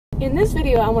In this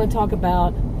video, I want to talk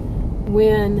about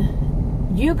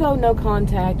when you go no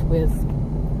contact with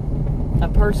a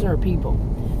person or people.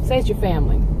 Say it's your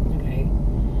family, okay?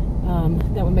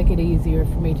 That would make it easier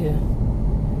for me to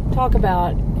talk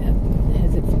about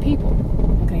as it's people,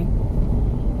 okay?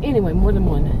 Anyway, more than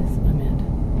one, I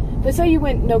meant. But say you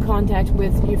went no contact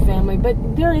with your family, but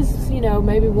there is,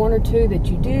 maybe one or two that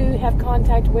you do have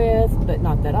contact with, but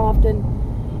not that often.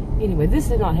 Anyway, this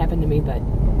did not happen to me, but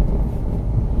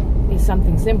it's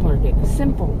something similar to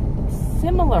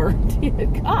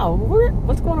God,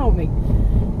 what's going on with me?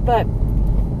 But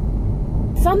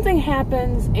something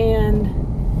happens and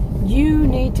you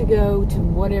need to go to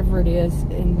whatever it is,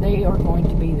 and they are going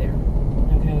to be there,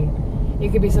 okay?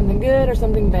 It could be something good or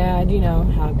something bad, you know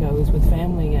how it goes with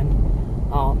family and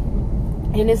all.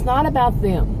 And it's not about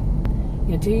them.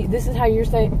 This is how you're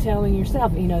telling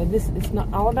yourself, it's not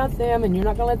all about them, and you're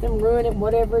not going to let them ruin it,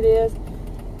 whatever it is,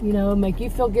 make you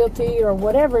feel guilty or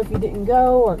whatever if you didn't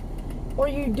go, or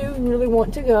you do really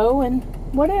want to go and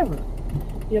whatever.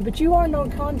 But you are no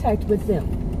contact with them.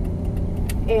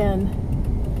 And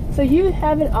so you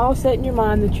have it all set in your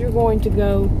mind that you're going to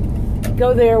go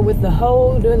there with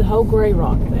doing the whole gray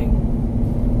rock thing.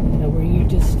 Where you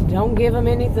just don't give them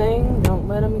anything, don't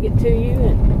let them get to you,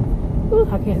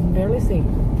 and I can barely see.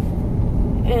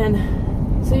 And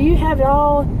so you have it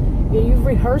all, you've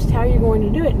rehearsed how you're going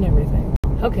to do it and everything.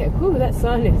 Okay, that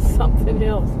sun is something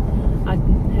else. I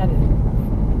had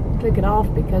to click it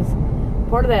off because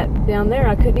part of that down there,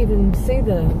 I couldn't even see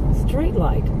the street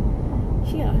light.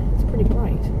 Yeah, it's pretty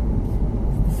bright.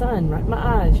 It's the sun right in my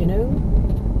eyes,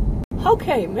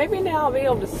 Okay, maybe now I'll be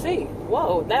able to see.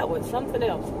 Whoa, that was something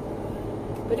else.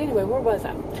 But anyway, where was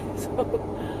I? So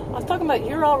I was talking about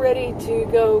you're all ready to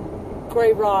go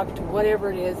gray rock to whatever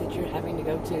it is that you're having to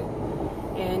go to.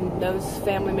 And those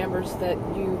family members that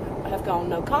you have gone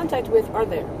no contact with are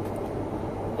there.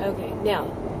 Okay, now,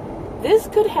 this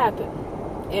could happen.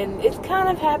 And it's kind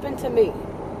of happened to me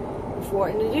before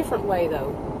in a different way,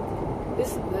 though.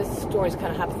 This story is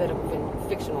kind of hypothetical and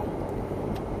fictional.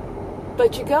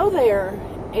 But you go there,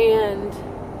 and,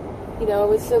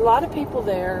 it's a lot of people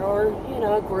there, or,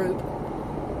 a group,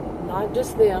 not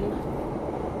just them.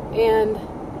 And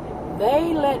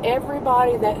they let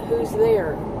everybody who's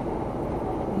there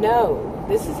know.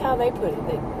 This is how they put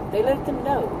it. They let them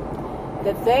know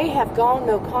that they have gone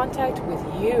no contact with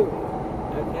you.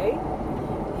 Okay?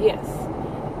 Yes.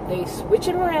 They switch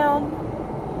it around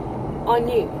on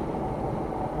you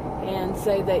and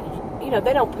say that,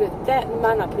 they don't put it that,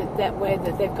 might not put it that way,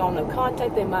 that they've gone no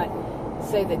contact. They might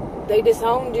say that they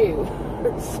disowned you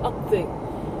or something.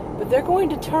 But they're going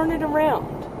to turn it around.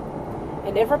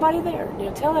 And everybody there,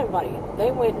 tell everybody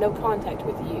they went no contact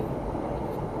with you.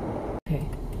 Okay.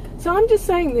 So I'm just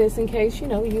saying this in case,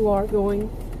 you are going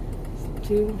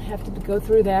to have to go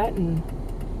through that, and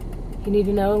you need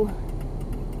to know,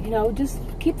 just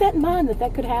keep that in mind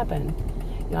that could happen.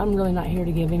 I'm really not here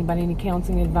to give anybody any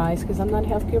counseling advice because I'm not a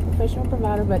healthcare professional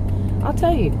provider, but I'll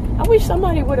tell you, I wish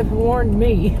somebody would have warned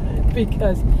me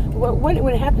because when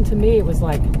it happened to me, it was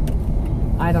like,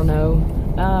 I don't know,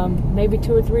 maybe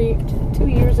 2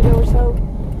 years ago or so.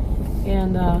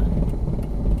 And,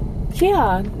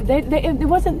 yeah, it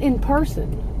wasn't in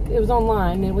person. It was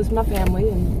online. It was my family,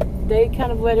 and they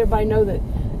kind of let everybody know that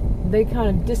they kind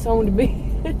of disowned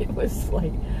me. It was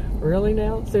like, really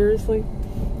now? Seriously?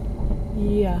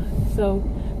 Yeah. So,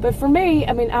 but for me,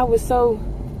 I was so,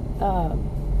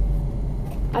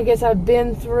 I guess I've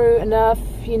been through enough,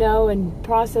 and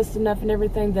processed enough and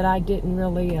everything that I didn't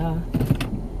really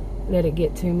let it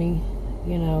get to me,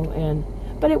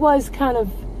 but it was kind of,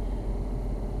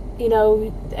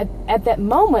 at that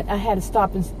moment, I had to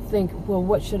stop and think, well,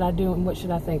 what should I do and what should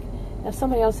I think? If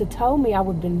somebody else had told me, I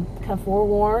would have been kind of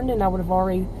forewarned, and I would have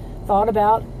already thought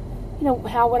about,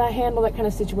 how would I handle that kind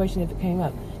of situation if it came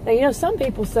up. Now, some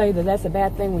people say that that's a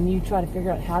bad thing when you try to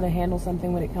figure out how to handle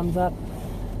something when it comes up,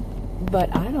 but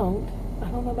I don't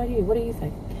know about you. What do you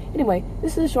think? Anyway,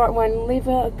 this is a short one. Leave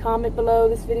a comment below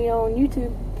this video on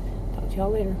YouTube. Talk to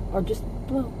y'all later, or just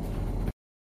below.